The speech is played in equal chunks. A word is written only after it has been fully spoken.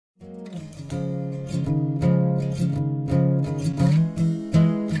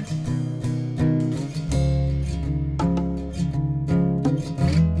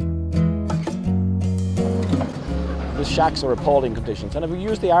shacks are appalling conditions. And if we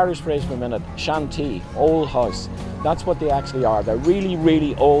use the Irish phrase for a minute, shanty, old house, that's what they actually are. They're really,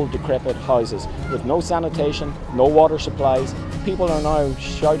 really old, decrepit houses with no sanitation, no water supplies. People are now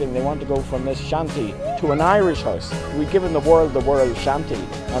shouting they want to go from this shanty to an Irish house. We've given the world shanty,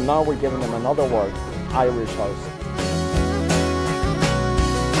 and now we're giving them another word, Irish house.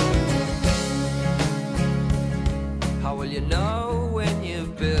 How will you know when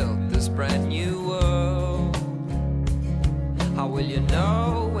you've built this brand new world? How will you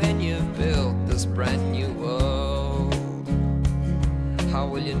know when you've built this brand new world? How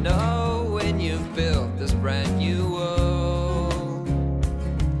will you know when you've built this brand new world?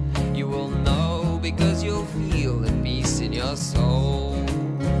 You will know because you'll feel the peace in your soul.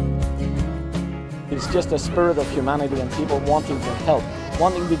 It's just a spirit of humanity and people wanting to help,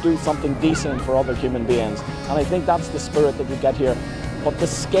 wanting to do something decent for other human beings. And I think that's the spirit that you get here. But the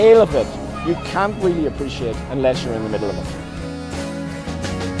scale of it, you can't really appreciate unless you're in the middle of it.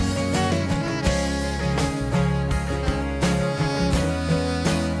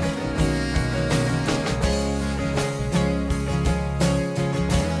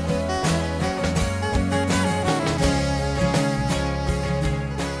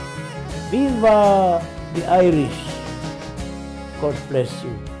 Viva the Irish! God bless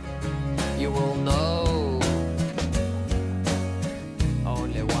you. You will know